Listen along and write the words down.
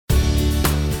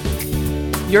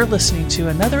You're listening to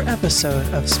another episode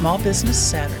of Small Business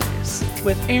Saturdays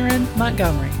with Aaron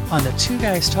Montgomery on the Two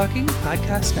Guys Talking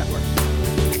Podcast Network.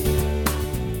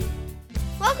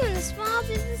 Welcome to Small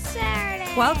Business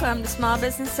Saturdays. Welcome to Small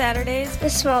Business Saturdays, The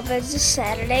Small Business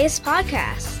Saturdays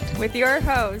podcast. with your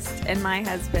host and my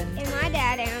husband. And my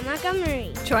dad, Aaron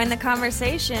Montgomery. Join the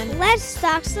conversation. Let's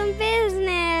talk some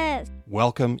business.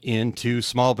 Welcome into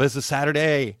Small Business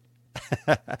Saturday.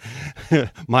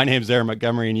 My name's Aaron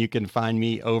Montgomery, and you can find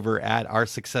me over at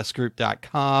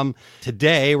oursuccessgroup.com.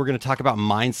 Today, we're going to talk about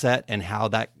mindset and how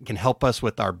that can help us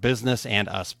with our business and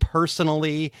us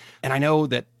personally. And I know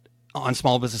that on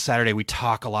Small Business Saturday, we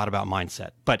talk a lot about mindset,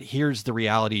 but here's the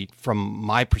reality from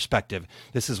my perspective.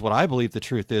 This is what I believe the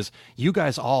truth is. You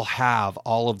guys all have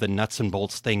all of the nuts and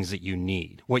bolts things that you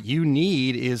need. What you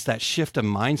need is that shift of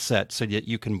mindset so that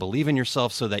you can believe in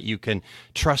yourself, so that you can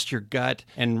trust your gut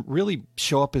and really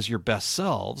show up as your best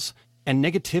selves. And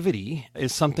negativity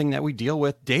is something that we deal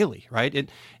with daily, right?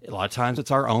 A lot of times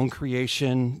it's our own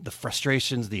creation, the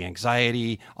frustrations, the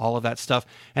anxiety, all of that stuff.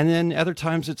 And then other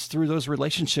times it's through those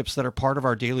relationships that are part of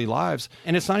our daily lives.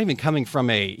 And it's not even coming from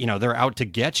they're out to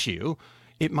get you.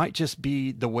 It might just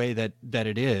be the way that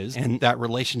it is. And that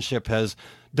relationship has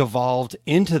devolved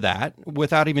into that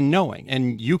without even knowing.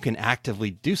 And you can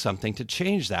actively do something to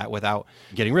change that without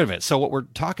getting rid of it. So what we're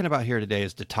talking about here today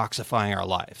is detoxifying our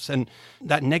lives. And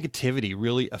that negativity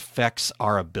really affects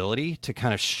our ability to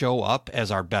kind of show up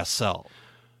as our best self.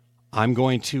 I'm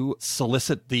going to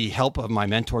solicit the help of my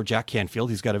mentor, Jack Canfield.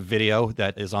 He's got a video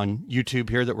that is on YouTube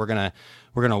here that we're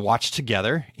gonna watch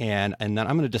together, and then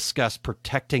I'm going to discuss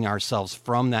protecting ourselves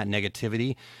from that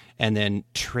negativity and then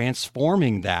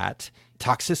transforming that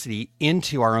toxicity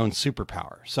into our own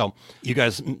superpower. So you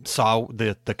guys saw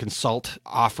the consult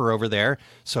offer over there.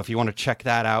 So if you want to check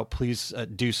that out, please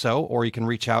do so, or you can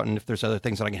reach out. And if there's other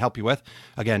things that I can help you with,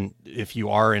 again, if you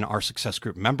are an Our Success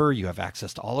Group member, you have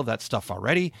access to all of that stuff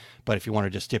already. But if you want to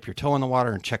just dip your toe in the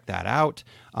water and check that out,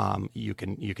 you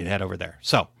can head over there.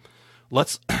 So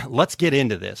let's get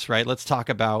into this, right? Let's talk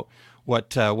about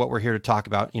what we're here to talk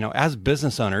about. As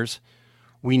business owners,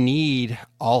 we need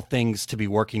all things to be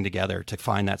working together to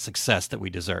find that success that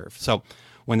we deserve. So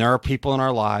when there are people in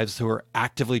our lives who are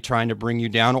actively trying to bring you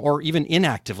down, or even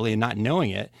inactively and not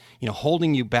knowing it,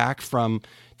 holding you back from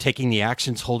taking the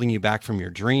actions, holding you back from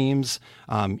your dreams,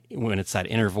 when it's that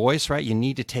inner voice, right? You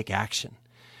need to take action.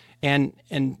 And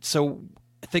so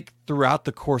I think throughout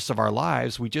the course of our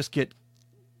lives, we just get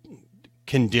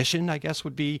conditioned, I guess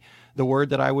would be the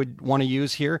word that I would want to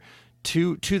use here,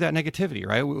 to that negativity,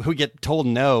 right? We get told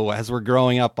no as we're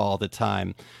growing up all the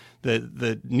time.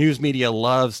 The news media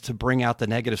loves to bring out the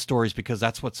negative stories because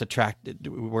that's what's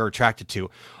we're attracted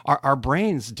to. Our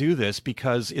brains do this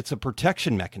because it's a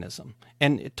protection mechanism,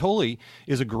 and it totally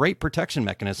is a great protection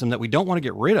mechanism that we don't want to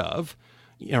get rid of.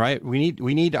 Right? We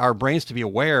need our brains to be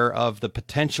aware of the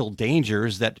potential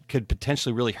dangers that could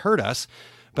potentially really hurt us.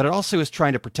 But it also is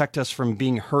trying to protect us from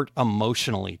being hurt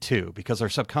emotionally too, because our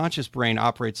subconscious brain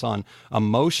operates on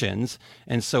emotions.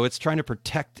 And so it's trying to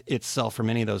protect itself from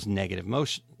any of those negative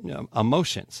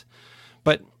emotions.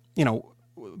 But,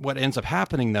 what ends up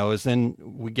happening though, is then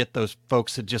we get those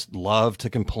folks that just love to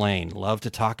complain, love to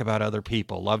talk about other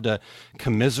people, love to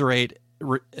commiserate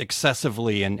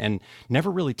excessively and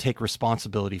never really take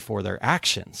responsibility for their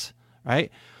actions, right?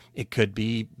 It could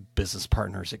be business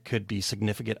partners. It could be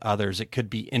significant others. It could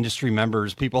be industry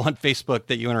members, people on Facebook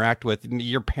that you interact with,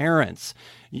 your parents,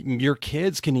 your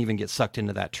kids can even get sucked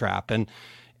into that trap. And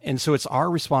so it's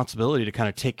our responsibility to kind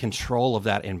of take control of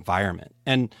that environment.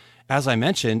 And as I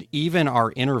mentioned, even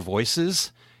our inner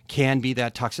voices can be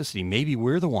that toxicity. Maybe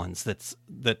we're the ones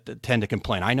that tend to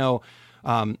complain. I know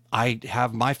I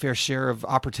have my fair share of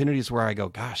opportunities where I go,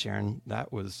 gosh, Aaron,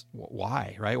 that was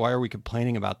why, right? Why are we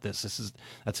complaining about this?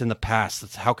 That's in the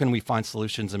past. How can we find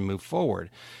solutions and move forward?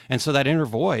 And so that inner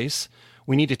voice,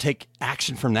 we need to take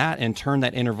action from that and turn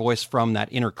that inner voice from that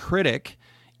inner critic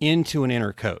into an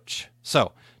inner coach.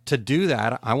 So to do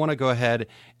that, I want to go ahead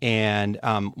and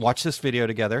watch this video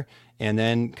together and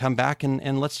then come back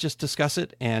and let's just discuss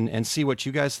it and see what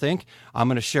you guys think. I'm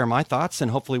going to share my thoughts, and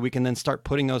hopefully we can then start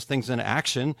putting those things into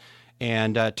action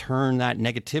and turn that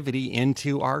negativity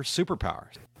into our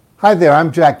superpowers. Hi there,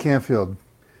 I'm Jack Canfield.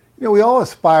 We all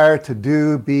aspire to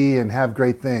do, be, and have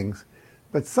great things,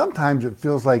 but sometimes it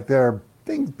feels like there are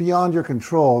things beyond your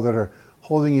control that are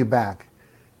holding you back.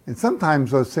 And sometimes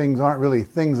those things aren't really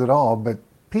things at all, but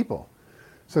people.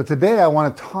 So today I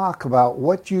want to talk about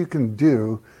what you can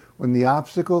do when the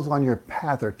obstacles on your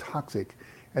path are toxic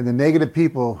and the negative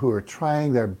people who are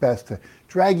trying their best to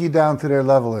drag you down to their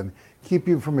level and keep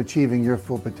you from achieving your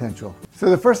full potential. So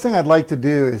the first thing I'd like to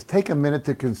do is take a minute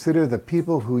to consider the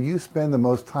people who you spend the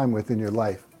most time with in your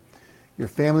life. Your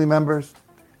family members,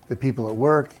 the people at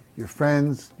work, your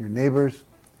friends, your neighbors.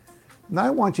 And I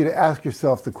want you to ask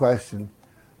yourself the question,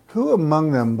 who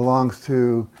among them belongs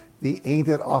to the Ain't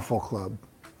It Awful Club?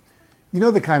 You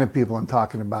know the kind of people I'm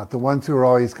talking about, the ones who are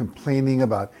always complaining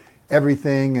about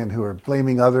everything and who are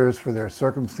blaming others for their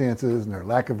circumstances and their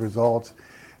lack of results.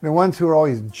 And the ones who are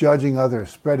always judging others,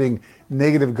 spreading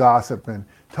negative gossip and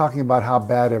talking about how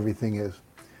bad everything is.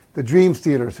 The dream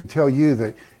stealers who tell you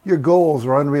that your goals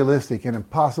are unrealistic and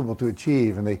impossible to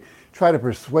achieve, and they try to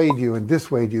persuade you and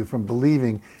dissuade you from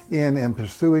believing in and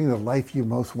pursuing the life you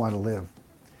most want to live.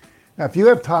 Now, if you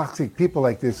have toxic people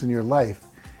like this in your life,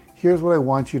 here's what I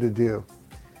want you to do.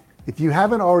 If you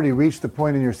haven't already reached the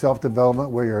point in your self-development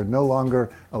where you're no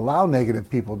longer allow negative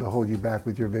people to hold you back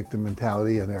with your victim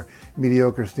mentality and their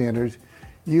mediocre standards,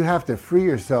 you have to free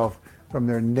yourself from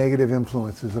their negative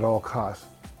influences at all costs.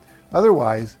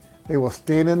 Otherwise, they will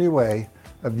stand in your way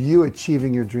of you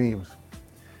achieving your dreams.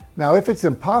 Now, if it's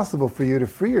impossible for you to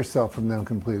free yourself from them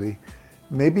completely,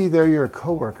 maybe they're your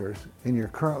coworkers and you're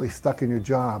currently stuck in your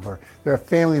job, or they're a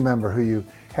family member who you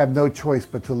have no choice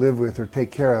but to live with or take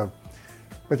care of.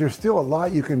 But there's still a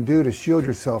lot you can do to shield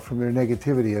yourself from their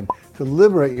negativity and to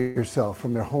liberate yourself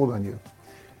from their hold on you.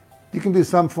 You can do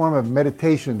some form of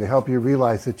meditation to help you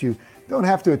realize that you don't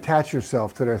have to attach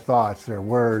yourself to their thoughts, their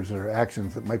words, or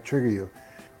actions that might trigger you.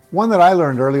 One that I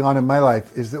learned early on in my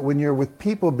life is that when you're with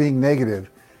people being negative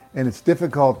and it's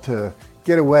difficult to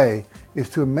get away, is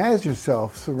to imagine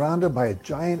yourself surrounded by a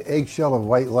giant eggshell of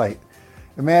white light.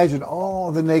 Imagine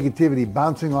all the negativity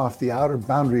bouncing off the outer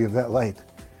boundary of that light.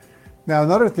 Now,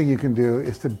 another thing you can do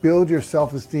is to build your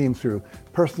self-esteem through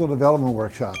personal development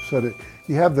workshops so that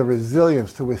you have the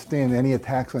resilience to withstand any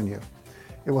attacks on you.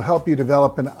 It will help you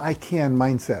develop an I can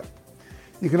mindset.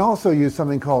 You can also use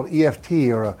something called EFT,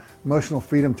 or a emotional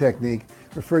freedom technique,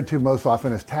 referred to most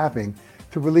often as tapping,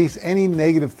 to release any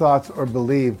negative thoughts or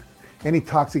beliefs any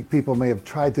toxic people may have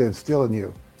tried to instill in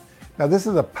you. Now, this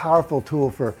is a powerful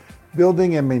tool for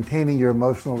building and maintaining your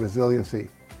emotional resiliency.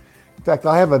 In fact,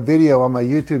 I have a video on my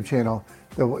YouTube channel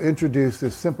that will introduce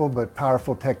this simple but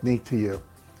powerful technique to you.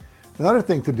 Another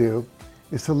thing to do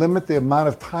is to limit the amount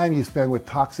of time you spend with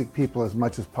toxic people as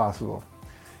much as possible.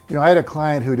 You know, I had a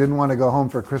client who didn't want to go home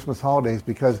for Christmas holidays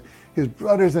because his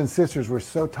brothers and sisters were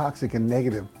so toxic and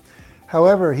negative.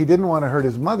 However, he didn't want to hurt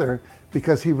his mother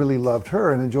because he really loved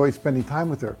her and enjoyed spending time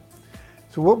with her.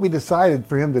 So what we decided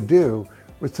for him to do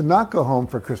was to not go home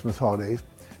for Christmas holidays,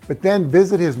 but then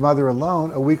visit his mother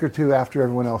alone a week or two after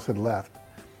everyone else had left.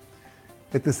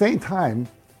 At the same time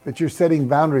that you're setting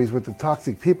boundaries with the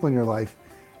toxic people in your life,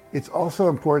 it's also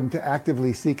important to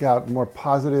actively seek out more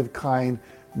positive, kind,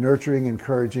 nurturing,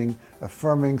 encouraging,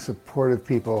 affirming, supportive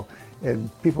people, and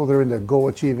people that are into goal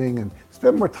achieving, and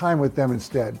spend more time with them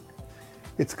instead.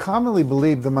 It's commonly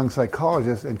believed among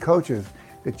psychologists and coaches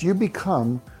that you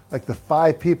become like the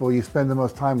 5 people you spend the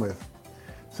most time with.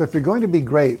 So if you're going to be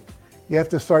great, you have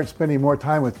to start spending more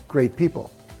time with great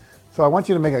people. So I want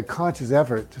you to make a conscious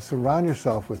effort to surround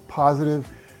yourself with positive,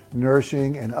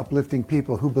 nourishing, and uplifting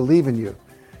people who believe in you,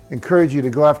 encourage you to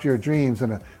go after your dreams,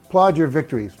 and applaud your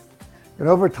victories. And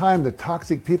over time, the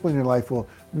toxic people in your life will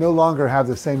no longer have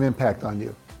the same impact on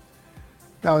you.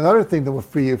 Now, another thing that will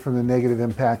free you from the negative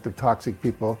impact of toxic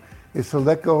people is to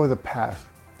let go of the past.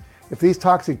 If these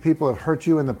toxic people have hurt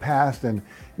you in the past and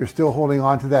you're still holding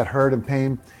on to that hurt and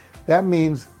pain, that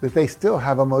means that they still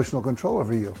have emotional control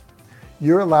over you.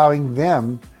 You're allowing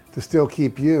them to still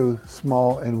keep you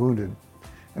small and wounded.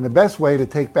 And the best way to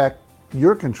take back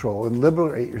your control and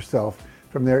liberate yourself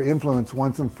from their influence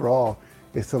once and for all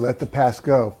is to let the past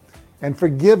go and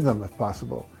forgive them if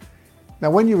possible. Now,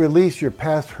 when you release your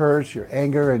past hurts, your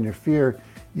anger, and your fear,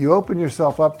 you open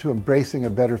yourself up to embracing a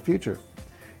better future.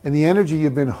 And the energy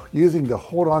you've been using to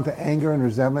hold on to anger and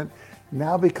resentment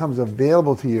now becomes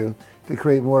available to you to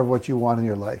create more of what you want in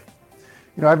your life.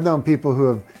 You know, I've known people who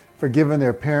have forgiven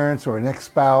their parents or an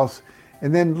ex-spouse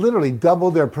and then literally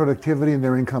doubled their productivity and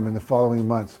their income in the following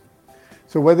months.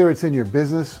 So whether it's in your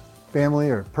business, family,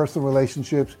 or personal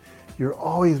relationships, you're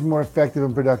always more effective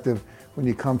and productive when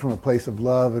you come from a place of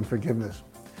love and forgiveness.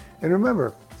 And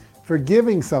remember,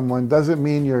 forgiving someone doesn't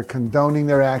mean you're condoning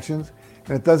their actions,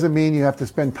 and it doesn't mean you have to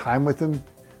spend time with them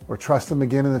or trust them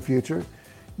again in the future.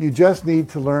 You just need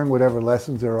to learn whatever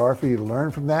lessons there are for you to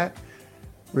learn from that,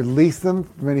 release them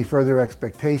from any further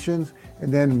expectations,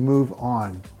 and then move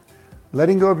on.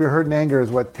 Letting go of your hurt and anger is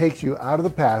what takes you out of the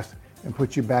past and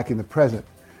puts you back in the present,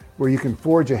 where you can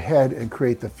forge ahead and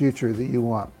create the future that you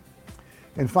want.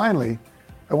 And finally,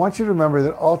 I want you to remember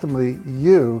that ultimately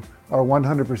you are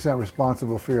 100%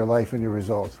 responsible for your life and your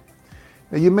results.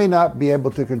 Now, you may not be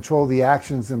able to control the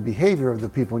actions and behavior of the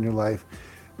people in your life,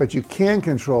 but you can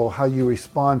control how you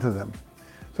respond to them.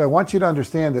 So I want you to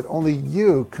understand that only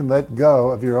you can let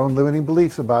go of your own limiting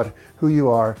beliefs about who you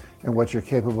are and what you're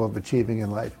capable of achieving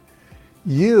in life.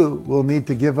 You will need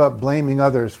to give up blaming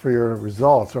others for your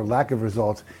results or lack of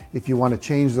results if you want to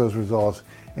change those results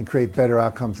and create better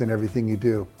outcomes in everything you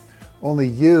do. Only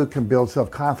you can build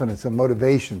self-confidence and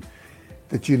motivation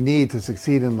that you need to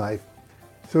succeed in life.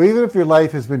 So even if your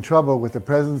life has been troubled with the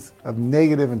presence of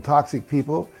negative and toxic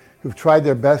people who've tried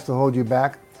their best to hold you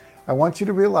back, I want you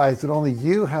to realize that only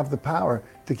you have the power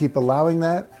to keep allowing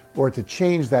that or to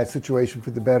change that situation for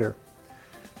the better.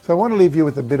 So I want to leave you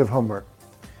with a bit of homework.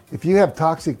 If you have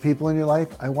toxic people in your life,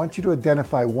 I want you to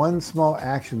identify one small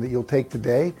action that you'll take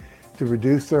today to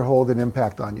reduce their hold and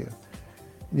impact on you.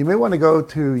 You may want to go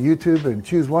to YouTube and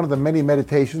choose one of the many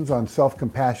meditations on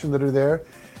self-compassion that are there.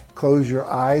 Close your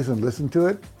eyes and listen to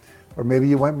it. Or maybe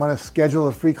you might want to schedule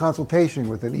a free consultation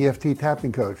with an EFT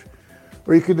tapping coach.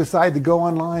 Or you could decide to go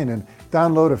online and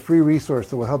download a free resource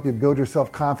that will help you build your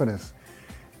self-confidence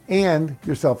and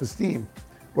your self-esteem.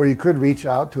 Or you could reach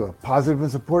out to a positive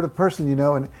and supportive person you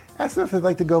know and ask them if they'd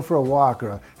like to go for a walk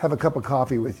or have a cup of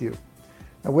coffee with you.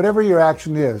 Now, whatever your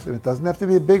action is, and it doesn't have to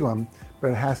be a big one, but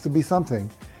it has to be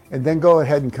something, and then go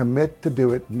ahead and commit to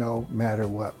do it no matter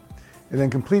what. And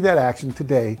then complete that action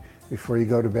today before you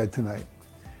go to bed tonight.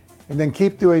 And then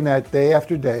keep doing that day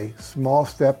after day, small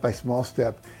step by small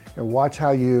step, and watch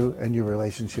how you and your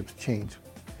relationships change.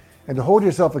 And to hold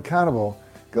yourself accountable,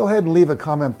 go ahead and leave a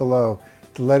comment below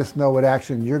to let us know what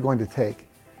action you're going to take.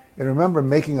 And remember,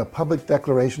 making a public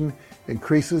declaration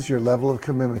increases your level of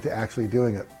commitment to actually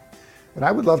doing it. And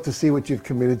I would love to see what you've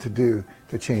committed to do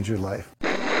to change your life.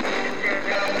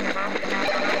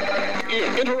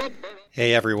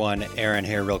 Hey everyone, Aaron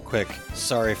here real quick.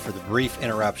 Sorry for the brief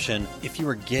interruption. If you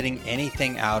are getting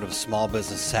anything out of Small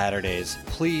Business Saturdays,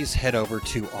 please head over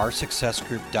to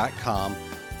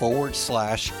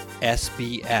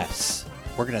oursuccessgroup.com/SBS.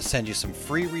 We're going to send you some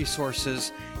free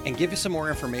resources and give you some more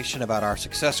information about our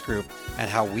success group and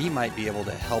how we might be able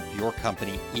to help your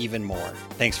company even more.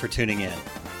 Thanks for tuning in.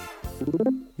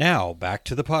 Now, back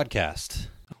to the podcast.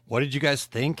 What did you guys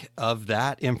think of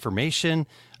that information?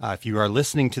 If you are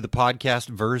listening to the podcast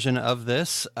version of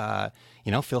this,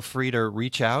 feel free to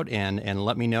reach out and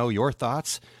let me know your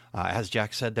thoughts. As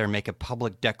Jack said there, make a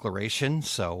public declaration,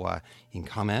 so you can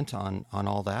comment on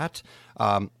all that.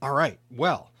 All right,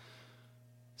 well,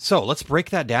 so let's break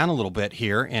that down a little bit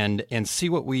here and see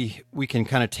what we can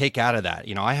kind of take out of that.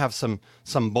 I have some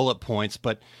bullet points,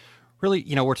 but really,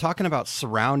 we're talking about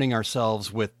surrounding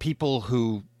ourselves with people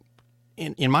who,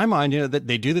 in my mind, that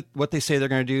they do what they say they're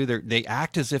going to do. They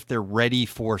act as if they're ready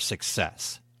for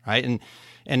success, right?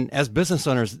 And as business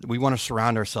owners, we want to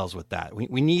surround ourselves with that.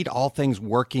 We need all things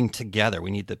working together. We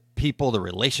need the people, the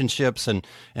relationships, and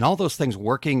all those things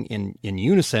working in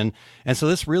unison. And so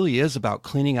this really is about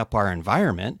cleaning up our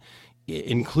environment,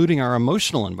 including our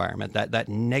emotional environment, that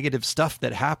negative stuff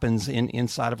that happens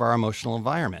inside of our emotional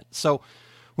environment. So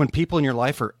when people in your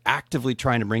life are actively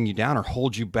trying to bring you down or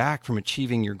hold you back from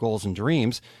achieving your goals and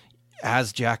dreams,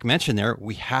 as Jack mentioned there,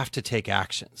 we have to take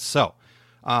action. So,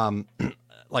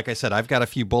 like I said, I've got a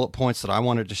few bullet points that I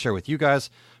wanted to share with you guys.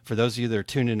 For those of you that are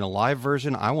tuned in a live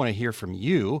version, I want to hear from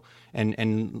you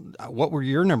and what were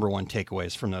your number one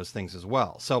takeaways from those things as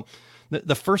well. So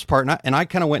the first part, and I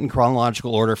kind of went in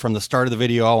chronological order from the start of the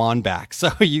video on back.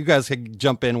 So you guys can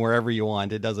jump in wherever you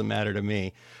want. It doesn't matter to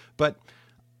me. But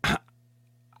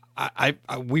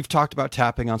we've talked about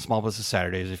tapping on Small Business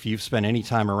Saturdays. If you've spent any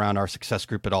time around our success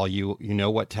group at all, you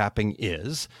know what tapping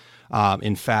is.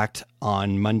 In fact,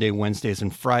 on Monday, Wednesdays,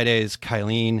 and Fridays,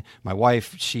 Kylene, my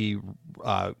wife, she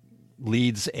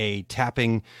leads a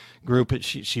tapping group.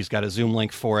 She's got a Zoom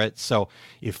link for it. So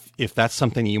if that's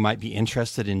something that you might be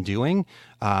interested in doing,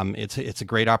 it's a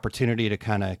great opportunity to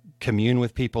kind of commune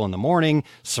with people in the morning,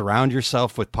 surround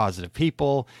yourself with positive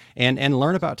people, and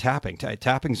learn about tapping.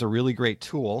 Tapping is a really great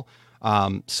tool.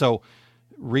 So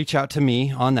reach out to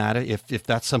me on that if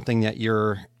that's something that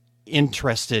you're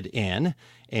interested in,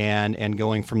 and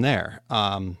going from there.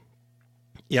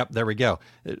 Yep, there we go.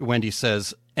 Wendy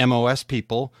says, MOS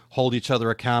people hold each other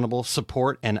accountable,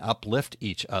 support, and uplift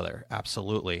each other.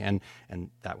 Absolutely. And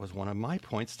that was one of my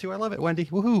points too. I love it, Wendy.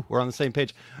 Woohoo. We're on the same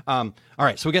page. All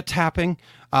right. So we got tapping.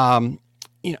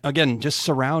 again, just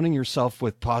surrounding yourself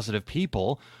with positive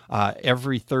people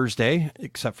every Thursday,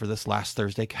 except for this last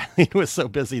Thursday. Kylene was so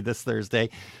busy this Thursday.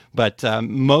 But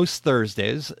most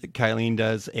Thursdays, Kylene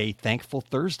does a Thankful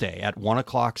Thursday at 1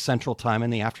 o'clock Central Time in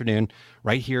the afternoon.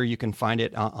 Right here, you can find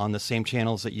it on the same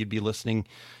channels that you'd be listening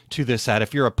to this at.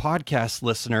 If you're a podcast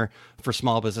listener for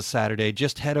Small Business Saturday,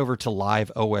 just head over to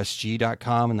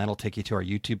liveosg.com, and that'll take you to our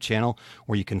YouTube channel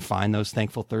where you can find those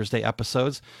Thankful Thursday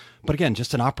episodes. But again,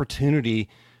 just an opportunity.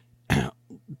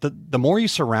 The more you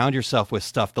surround yourself with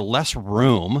stuff, the less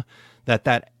room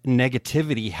that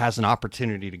negativity has an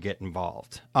opportunity to get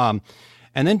involved. And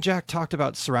then Jack talked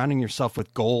about surrounding yourself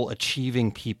with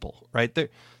goal-achieving people, right?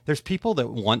 There's people that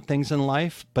want things in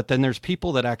life, but then there's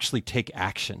people that actually take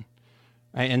action,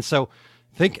 right? And so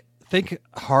think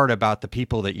hard about the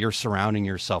people that you're surrounding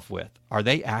yourself with. Are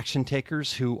they action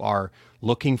takers who are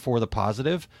looking for the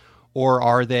positive? Or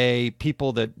are they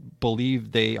people that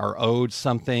believe they are owed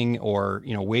something, or,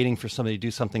 waiting for somebody to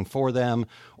do something for them,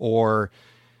 or,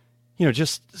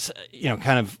 just,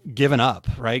 kind of giving up,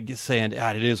 right? Saying,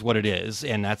 it is what it is.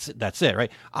 And that's it,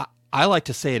 right? I like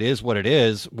to say it is what it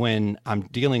is when I'm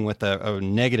dealing with a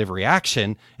negative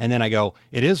reaction. And then I go,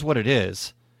 it is what it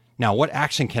is. Now, what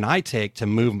action can I take to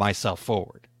move myself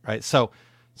forward, right? So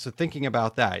thinking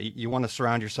about that, you want to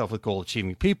surround yourself with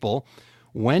goal-achieving people.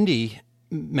 Wendy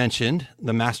mentioned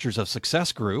the Masters of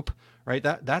Success group, right?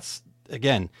 That's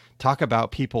again, talk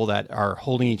about people that are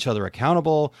holding each other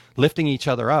accountable, lifting each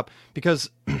other up, because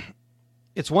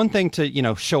it's one thing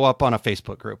to, show up on a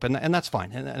Facebook group, and that's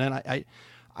fine. And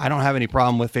I don't have any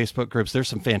problem with Facebook groups. There's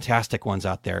some fantastic ones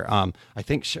out there. I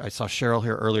think I saw Cheryl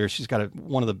here earlier. She's got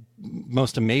one of the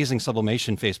most amazing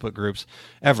sublimation Facebook groups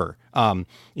ever.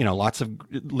 Lots of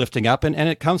lifting up, and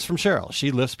it comes from Cheryl.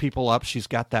 She lifts people up. She's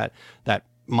got that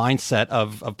mindset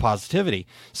of positivity.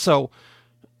 So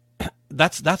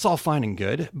that's all fine and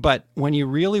good. But when you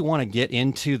really want to get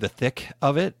into the thick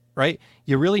of it, right,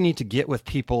 you really need to get with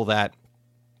people that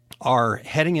are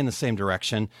heading in the same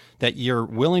direction, that you're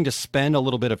willing to spend a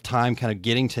little bit of time kind of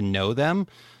getting to know them.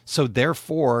 So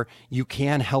therefore you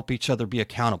can help each other be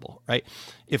accountable, right?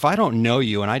 If I don't know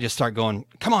you and I just start going,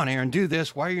 come on, Aaron, do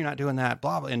this. Why are you not doing that?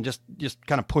 Blah, blah, and just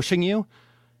kind of pushing you,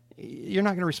 you're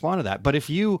not going to respond to that. But if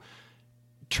you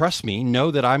trust me,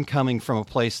 know that I'm coming from a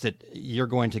place that you're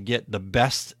going to get the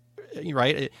best,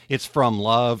 right? It's from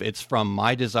love. It's from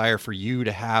my desire for you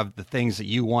to have the things that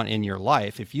you want in your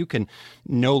life. If you can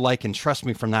know, like, and trust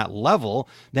me from that level,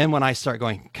 then when I start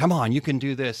going, come on, you can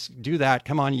do this, do that.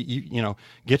 Come on, you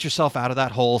get yourself out of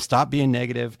that hole. Stop being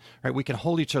negative, right? We can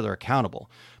hold each other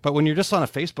accountable. But when you're just on a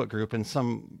Facebook group and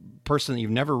some person that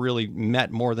you've never really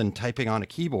met more than typing on a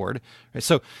keyboard, right?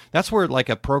 So that's where, like,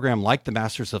 a program like the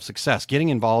Masters of Success, getting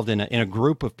involved in a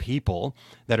group of people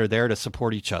that are there to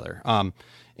support each other. Mo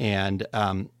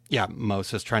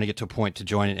says trying to get to a point to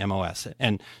join an MOS,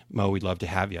 and Mo, we'd love to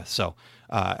have you. So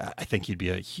I think you'd be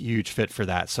a huge fit for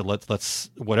that. So let's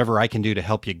whatever I can do to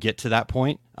help you get to that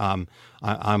point. I'm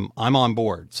on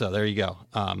board. So there you go.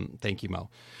 Thank you, Mo.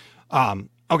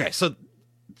 Okay. So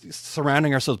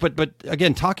surrounding ourselves, but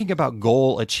again, talking about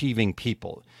goal achieving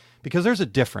people, because there's a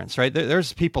difference, right?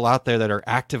 There's people out there that are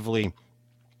actively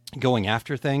going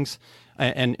after things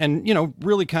and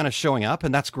really kind of showing up,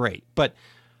 and that's great. But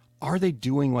are they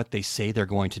doing what they say they're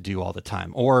going to do all the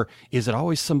time? Or is it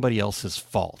always somebody else's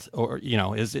fault? Or,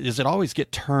 is it always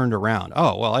get turned around?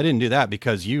 Oh, well, I didn't do that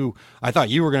because I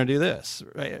thought you were going to do this,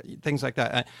 right? Things like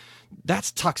that.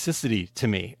 That's toxicity to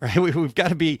me, right? We've got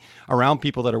to be around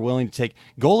people that are willing to take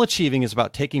goal achieving is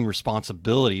about taking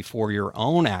responsibility for your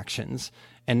own actions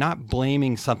and not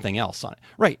blaming something else on it.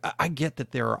 Right. I get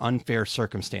that there are unfair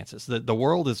circumstances. The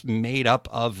world is made up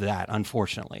of that,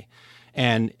 unfortunately.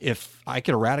 And if I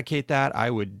could eradicate that, I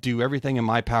would do everything in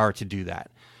my power to do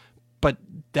that. But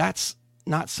that's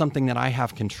not something that I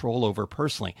have control over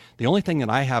personally. The only thing that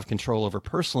I have control over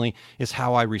personally is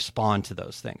how I respond to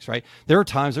those things, right? There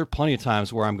are plenty of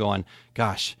times where I'm going,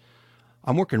 gosh,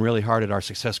 I'm working really hard at our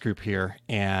success group here,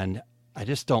 and I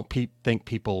just don't think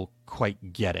people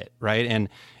quite get it, right? And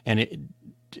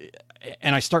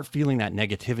I start feeling that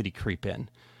negativity creep in.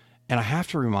 And I have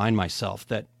to remind myself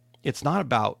that it's not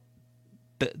about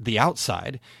the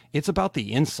outside, it's about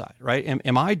the inside, right?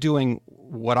 Am I doing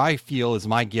what I feel is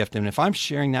my gift? And if I'm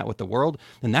sharing that with the world,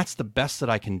 then that's the best that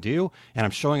I can do. And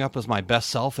I'm showing up as my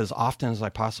best self as often as I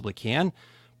possibly can.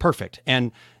 Perfect.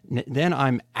 And then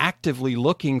I'm actively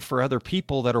looking for other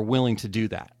people that are willing to do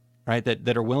that, right?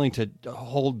 That are willing to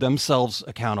hold themselves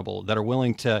accountable, that are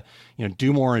willing to,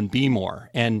 do more and be more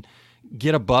and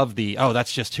get above the, oh,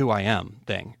 that's just who I am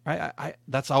thing, right?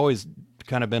 That's always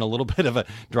kind of been a little bit of a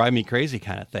drive me crazy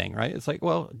kind of thing, right? It's like,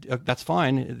 well, that's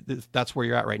fine. That's where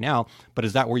you're at right now. But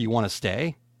is that where you want to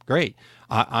stay? Great.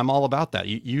 I'm all about that.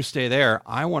 You stay there.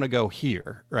 I want to go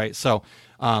here, right? So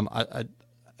I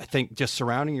think just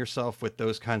surrounding yourself with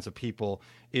those kinds of people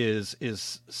is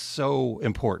so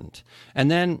important.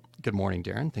 And then, good morning,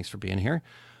 Darren. Thanks for being here.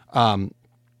 And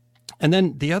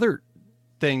then the other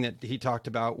thing that he talked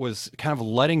about was kind of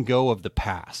letting go of the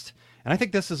past. And I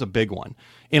think this is a big one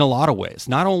in a lot of ways.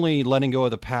 Not only letting go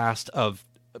of the past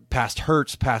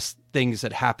hurts, past things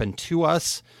that happened to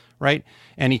us, right?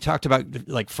 And he talked about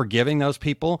like forgiving those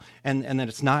people, and then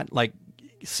it's not like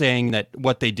saying that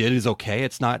what they did is okay.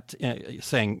 It's not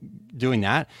saying doing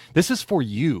that. This is for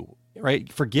you,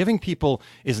 right? Forgiving people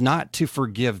is not to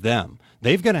forgive them.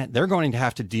 They're going to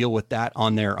have to deal with that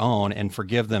on their own and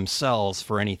forgive themselves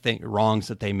for anything wrongs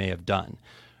that they may have done,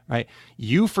 right?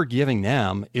 You forgiving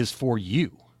them is for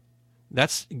you.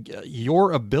 That's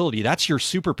your ability. That's your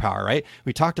superpower, right?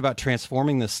 We talked about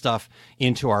transforming this stuff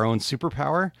into our own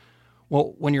superpower.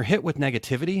 Well, when you're hit with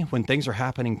negativity, when things are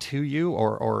happening to you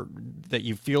or that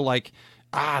you feel like,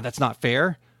 that's not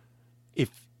fair, if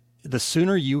the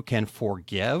sooner you can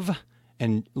forgive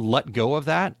and let go of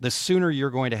that, the sooner you're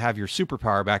going to have your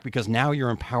superpower back, because now you're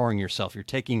empowering yourself. You're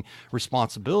taking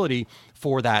responsibility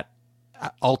for that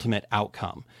ultimate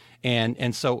outcome.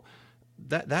 And so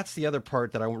that's the other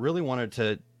part that I really wanted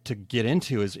to get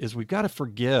into is we've got to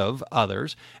forgive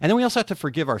others. And then we also have to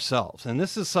forgive ourselves. And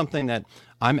this is something that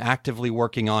I'm actively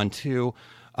working on too.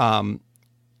 And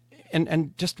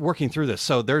just working through this.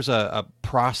 So there's a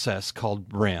process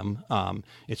called RIM.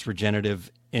 It's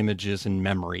regenerative images and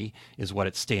memory is what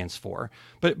it stands for.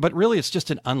 But really it's just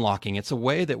an unlocking. It's a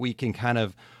way that we can kind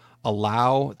of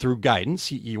allow through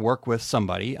guidance. You work with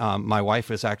somebody. My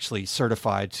wife is actually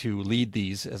certified to lead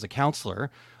these as a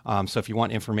counselor. So if you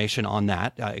want information on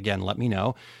that, again, let me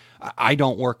know. I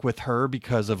don't work with her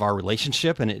because of our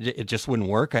relationship, and it just wouldn't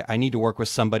work. I need to work with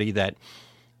somebody that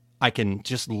I can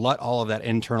just let all of that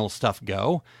internal stuff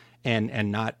go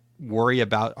and not worry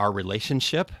about our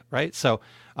relationship, right? So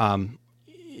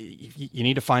you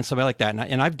need to find somebody like that.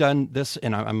 And I've done this,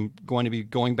 and I'm going to be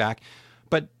going back,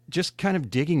 but just kind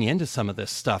of digging into some of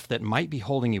this stuff that might be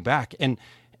holding you back. And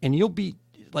you'll be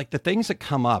like, the things that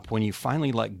come up when you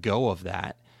finally let go of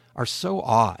that are so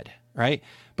odd, right?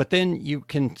 But then you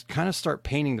can kind of start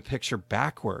painting the picture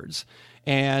backwards.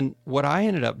 And what I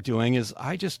ended up doing is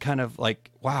I just kind of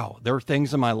like, wow, there were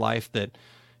things in my life that,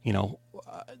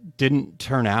 didn't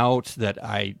turn out, that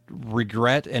I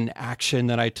regret an action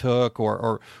that I took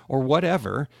or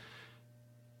whatever.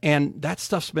 And that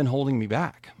stuff's been holding me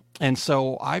back. And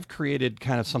so I've created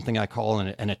kind of something I call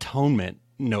an atonement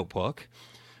notebook.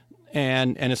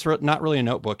 And it's not really a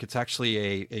notebook. It's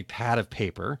actually a pad of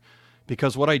paper,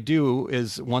 because what I do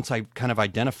is once I kind of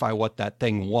identify what that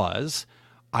thing was,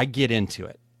 I get into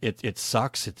it. It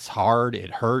sucks. It's hard.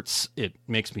 It hurts. It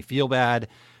makes me feel bad.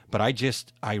 But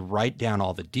I write down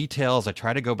all the details. I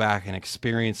try to go back and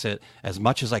experience it as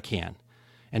much as I can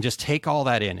and just take all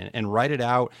that in and write it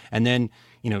out. And then,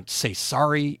 say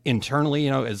sorry internally,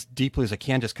 as deeply as I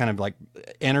can, just kind of like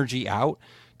energy out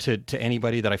to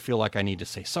anybody that I feel like I need to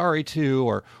say sorry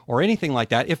to or anything like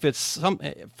that. If it's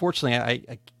fortunately,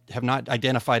 I have not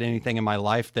identified anything in my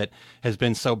life that has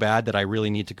been so bad that I really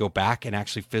need to go back and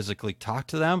actually physically talk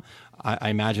to them.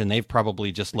 I imagine they've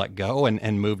probably just let go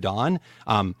and moved on.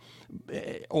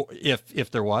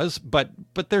 If there was, but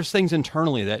there's things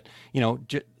internally that,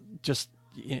 just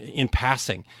in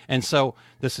passing. And so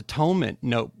this atonement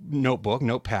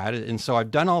notepad. And so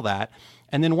I've done all that.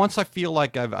 And then once I feel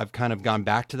like I've kind of gone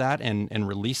back to that and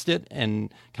released it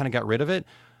and kind of got rid of it,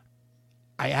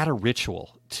 I add a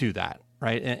ritual to that,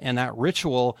 right? And that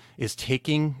ritual is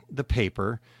taking the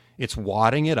paper, it's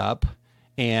wadding it up,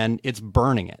 and it's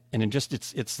burning it. And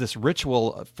it's this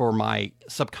ritual for my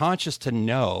subconscious to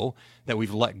know that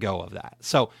we've let go of that.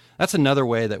 So that's another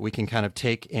way that we can kind of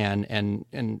take and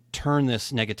turn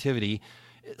this negativity,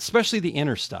 especially the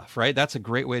inner stuff, right? That's a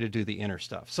great way to do the inner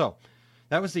stuff. So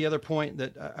that was the other point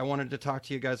that I wanted to talk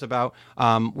to you guys about.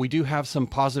 We do have some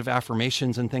positive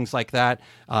affirmations and things like that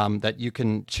that you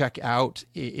can check out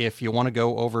if you want to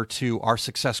go over to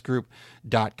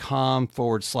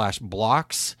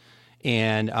oursuccessgroup.com/blocks.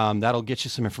 And that'll get you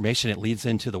some information. It leads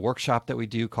into the workshop that we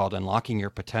do called Unlocking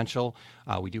Your Potential.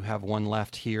 We do have one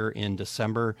left here in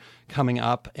December coming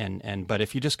up. But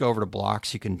if you just go over to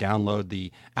Blocks, you can download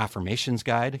the affirmations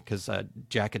guide, because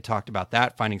Jack had talked about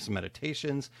that, finding some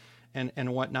meditations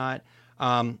and whatnot.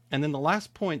 And then the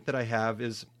last point that I have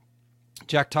is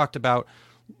Jack talked about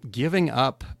giving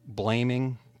up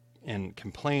blaming and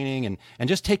complaining and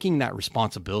just taking that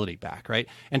responsibility back, right?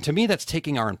 And to me, that's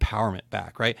taking our empowerment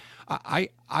back, right?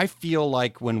 I feel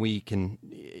like when we can,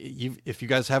 if you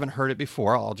guys haven't heard it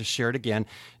before, I'll just share it again.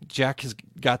 Jack has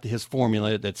got his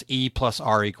formula that's E plus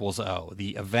R equals O.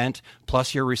 The event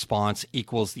plus your response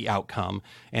equals the outcome.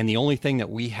 And the only thing that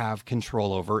we have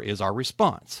control over is our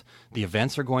response. The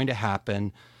events are going to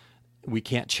happen. We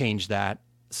can't change that.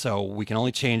 So we can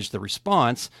only change the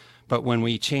response. But when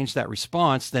we change that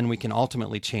response, then we can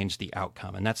ultimately change the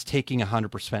outcome. And that's taking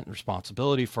 100%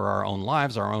 responsibility for our own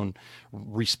lives, our own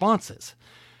responses.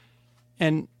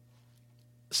 And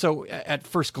so at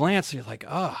first glance, you're like,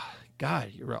 oh,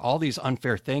 God, all these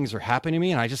unfair things are happening to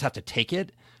me and I just have to take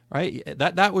it, right?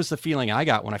 That was the feeling I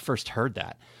got when I first heard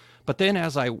that. But then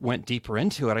as I went deeper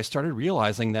into it, I started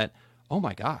realizing that, oh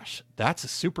my gosh, that's a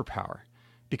superpower.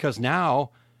 Because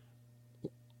now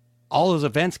all those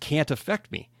events can't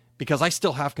affect me, because I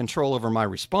still have control over my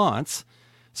response.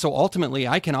 So ultimately,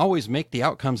 I can always make the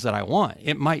outcomes that I want.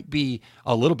 It might be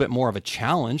a little bit more of a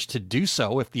challenge to do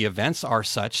so if the events are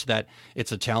such that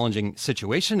it's a challenging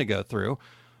situation to go through,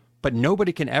 but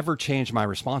nobody can ever change my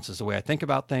responses, the way I think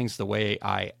about things, the way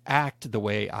I act, the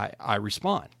way I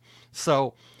respond.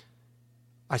 So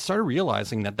I started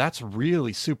realizing that that's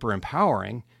really super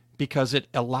empowering, because it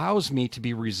allows me to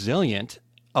be resilient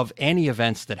of any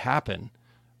events that happen.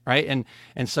 Right.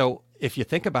 And so if you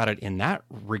think about it in that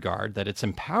regard, that it's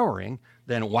empowering,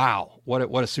 then wow, what a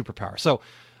superpower. So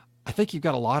I think you've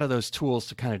got a lot of those tools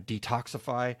to kind of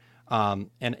detoxify. And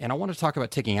I want to talk about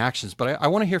taking actions, but I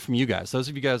want to hear from you guys, those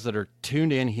of you guys that are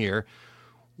tuned in here.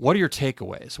 What are your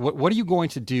takeaways? What are you going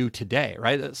to do today?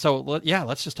 Right. So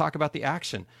let's just talk about the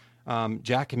action.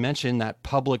 Jack mentioned that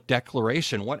public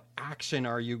declaration. What action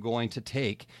are you going to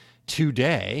take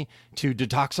today to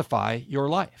detoxify your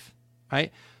life?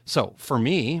 Right. So for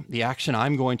me, the action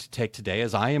I'm going to take today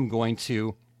is I am going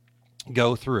to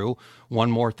go through one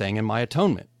more thing in my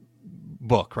atonement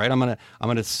book, right? I'm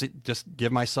gonna just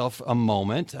give myself a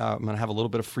moment. I'm gonna have a little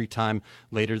bit of free time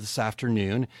later this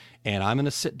afternoon, and I'm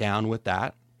gonna sit down with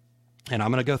that, and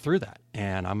I'm gonna go through that,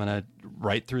 and I'm gonna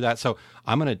write through that. So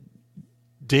I'm gonna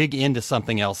dig into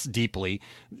something else deeply,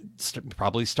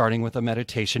 probably starting with a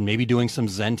meditation, maybe doing some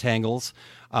Zentangles.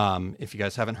 If you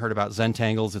guys haven't heard about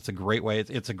Zentangles, it's a great way.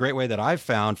 It's a great way that I've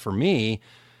found for me.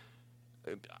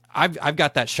 I've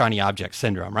got that shiny object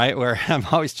syndrome, right? Where I'm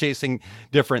always chasing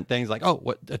different things like, oh,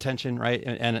 what attention, right?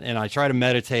 And I try to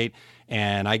meditate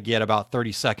and I get about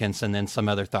 30 seconds and then some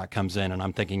other thought comes in and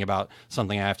I'm thinking about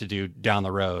something I have to do down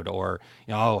the road, or,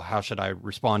 oh, how should I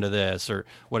respond to this or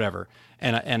whatever.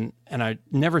 And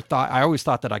I always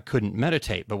thought that I couldn't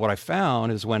meditate. But what I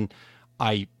found is when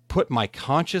I put my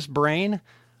conscious brain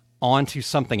onto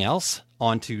something else,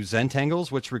 onto Zentangles,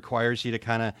 which requires you to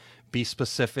kind of be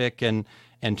specific and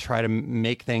try to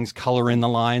make things color in the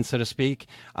line, so to speak.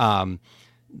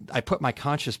 I put my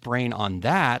conscious brain on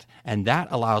that, and that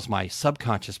allows my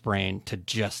subconscious brain to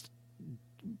just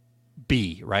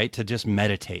be, right? To just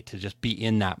meditate, to just be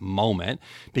in that moment,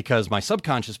 because my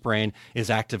subconscious brain is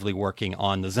actively working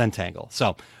on the Zentangle.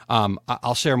 So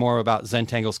I'll share more about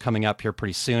Zentangles coming up here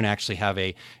pretty soon. I actually have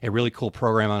a really cool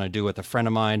program I'm going to do with a friend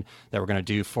of mine that we're going to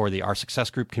do for the Our Success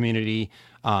Group community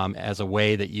as a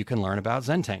way that you can learn about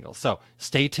Zentangles. So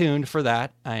stay tuned for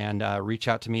that, and reach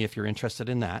out to me if you're interested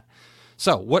in that.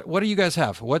 So what do you guys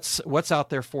have? What's out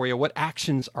there for you? What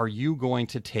actions are you going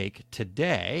to take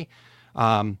today?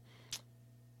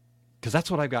 Because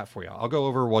that's what I've got for you. I'll go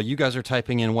over while you guys are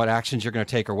typing in what actions you're going to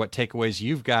take or what takeaways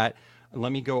you've got.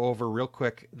 Let me go over real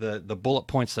quick the bullet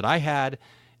points that I had,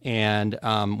 and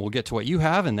we'll get to what you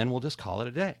have, and then we'll just call it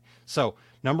a day. So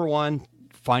number one,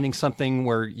 finding something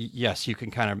where, yes, you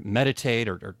can kind of meditate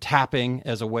or tapping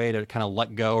as a way to kind of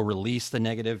let go, release the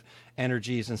negative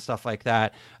energies and stuff like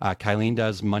that. Kylene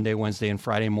does Monday, Wednesday, and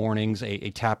Friday mornings, a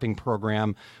tapping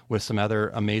program with some other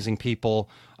amazing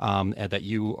people that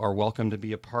you are welcome to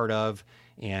be a part of.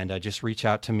 And just reach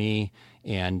out to me,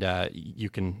 and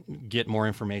you can get more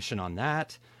information on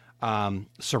that.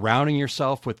 Surrounding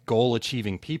yourself with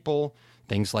goal-achieving people,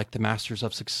 things like the Masters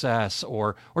of Success,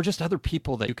 or just other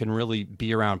people that you can really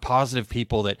be around, positive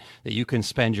people that you can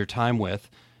spend your time with.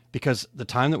 Because the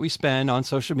time that we spend on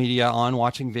social media, on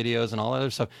watching videos and all that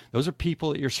other stuff, those are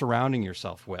people that you're surrounding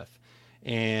yourself with.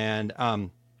 And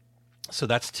so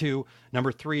that's 2.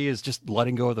 Number 3 is just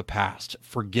letting go of the past,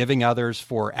 forgiving others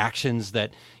for actions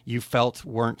that you felt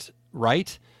weren't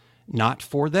right, not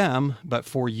for them, but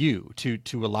for you,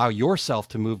 to allow yourself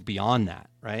to move beyond that,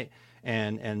 right?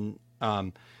 And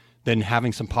then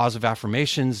having some positive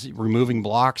affirmations, removing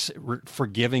blocks,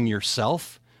 forgiving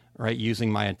yourself, right?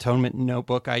 Using my atonement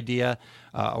notebook idea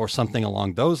or something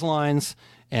along those lines.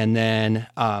 And then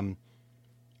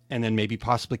maybe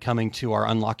possibly coming to our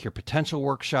Unlock Your Potential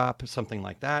workshop, something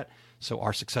like that. So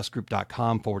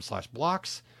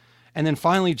oursuccessgroup.com/blocks. And then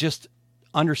finally, just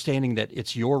understanding that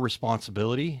it's your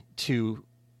responsibility to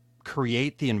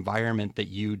create the environment that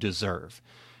you deserve.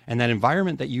 And that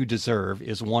environment that you deserve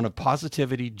is one of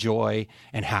positivity, joy,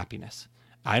 and happiness.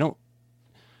 I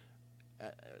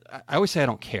always say I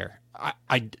don't care.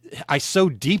 I so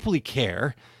deeply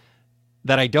care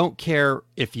that I don't care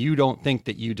if you don't think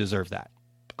that you deserve that.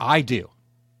 I do,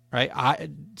 right?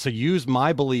 So use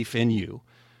my belief in you.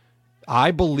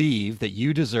 I believe that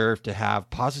you deserve to have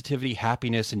positivity,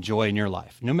 happiness, and joy in your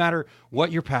life, no matter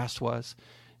what your past was.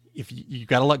 If you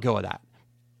got to let go of that.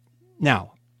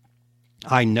 Now,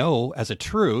 I know as a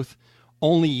truth,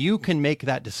 only you can make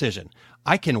that decision.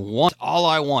 I can want all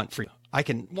I want for you. I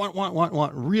can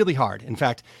want really hard. In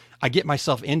fact, I get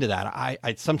myself into that.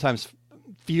 I sometimes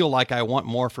feel like I want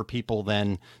more for people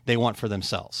than they want for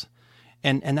themselves.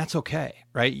 And that's okay,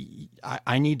 right?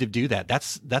 I need to do that.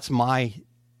 That's my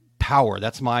power.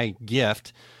 That's my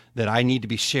gift that I need to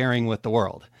be sharing with the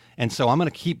world. And so I'm going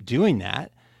to keep doing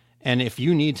that. And if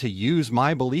you need to use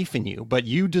my belief in you, but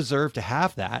you deserve to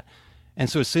have that. And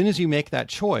so as soon as you make that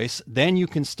choice, then you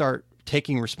can start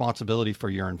taking responsibility for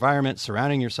your environment,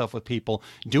 surrounding yourself with people,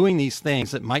 doing these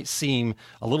things that might seem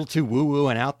a little too woo-woo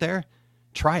and out there.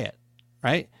 Try it,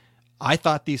 right? I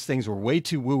thought these things were way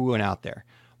too woo-woo and out there.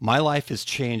 My life has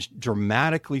changed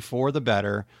dramatically for the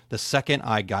better the second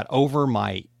I got over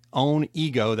my own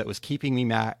ego that was keeping me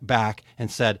back and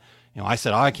said, I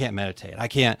said, I can't meditate. I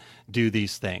can't do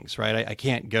these things, right? I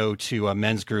can't go to a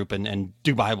men's group and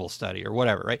do Bible study or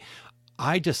whatever, right?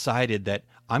 I decided that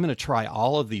I'm going to try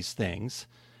all of these things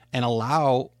and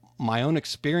allow my own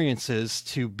experiences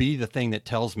to be the thing that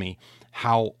tells me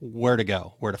where to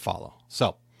go, where to follow.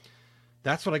 So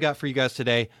that's what I got for you guys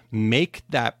today. Make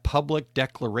that public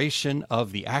declaration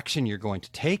of the action you're going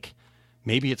to take.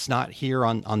 Maybe it's not here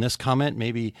on this comment.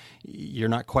 Maybe you're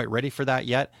not quite ready for that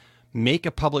yet. Make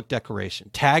a public declaration.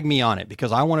 Tag me on it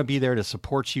because I want to be there to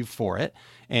support you for it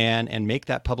and make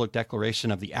that public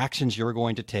declaration of the actions you're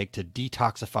going to take to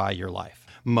detoxify your life.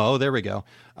 Mo, there we go.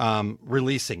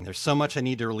 Releasing. There's so much I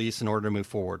need to release in order to move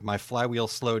forward. My flywheel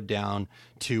slowed down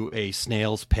to a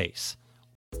snail's pace.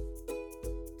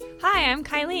 Hi, I'm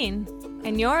Kylene,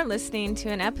 and you're listening to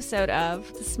an episode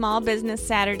of the Small Business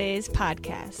Saturdays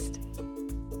podcast.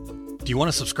 Do you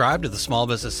want to subscribe to the Small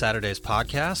Business Saturdays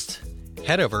podcast?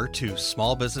 Head over to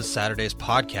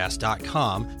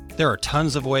smallbusinesssaturdayspodcast.com. There are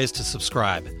tons of ways to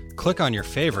subscribe. Click on your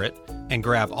favorite and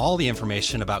grab all the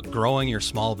information about growing your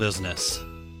small business.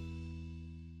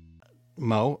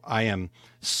 Mo, I am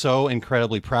so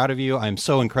incredibly proud of you. I'm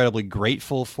so incredibly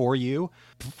grateful for you,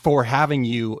 for having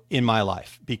you in my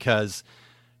life, because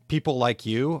people like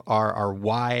you are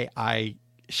why I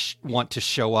want to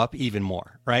show up even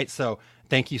more, right? So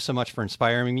thank you so much for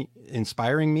inspiring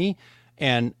me.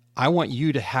 And I want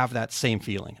you to have that same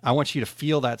feeling. I want you to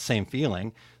feel that same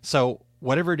feeling. So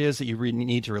whatever it is that you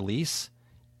need to release,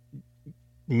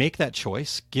 make that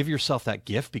choice. Give yourself that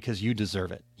gift because you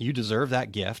deserve it. You deserve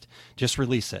that gift. Just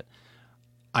release it.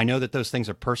 I know that those things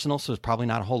are personal, so there's probably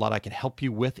not a whole lot I can help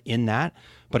you with in that.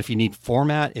 But if you need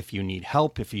format, if you need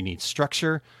help, if you need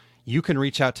structure, you can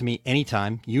reach out to me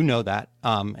anytime. You know that.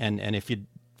 And if you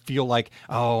feel like,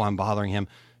 oh, I'm bothering him,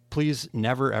 please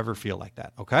never, ever feel like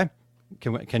that. Okay?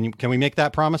 Can we make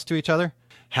that promise to each other?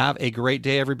 Have a great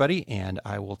day, everybody, and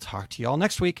I will talk to you all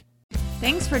next week.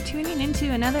 Thanks for tuning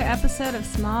into another episode of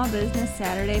Small Business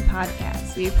Saturday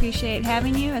podcast. We appreciate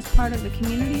having you as part of the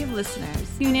community of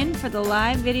listeners. Tune in for the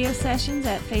live video sessions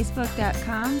at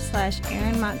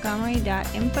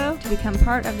facebook.com/aaronmontgomery.info to become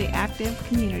part of the active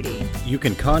community. You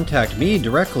can contact me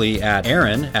directly at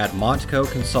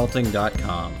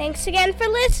aaron@montcoconsulting.com. Thanks again for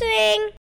listening.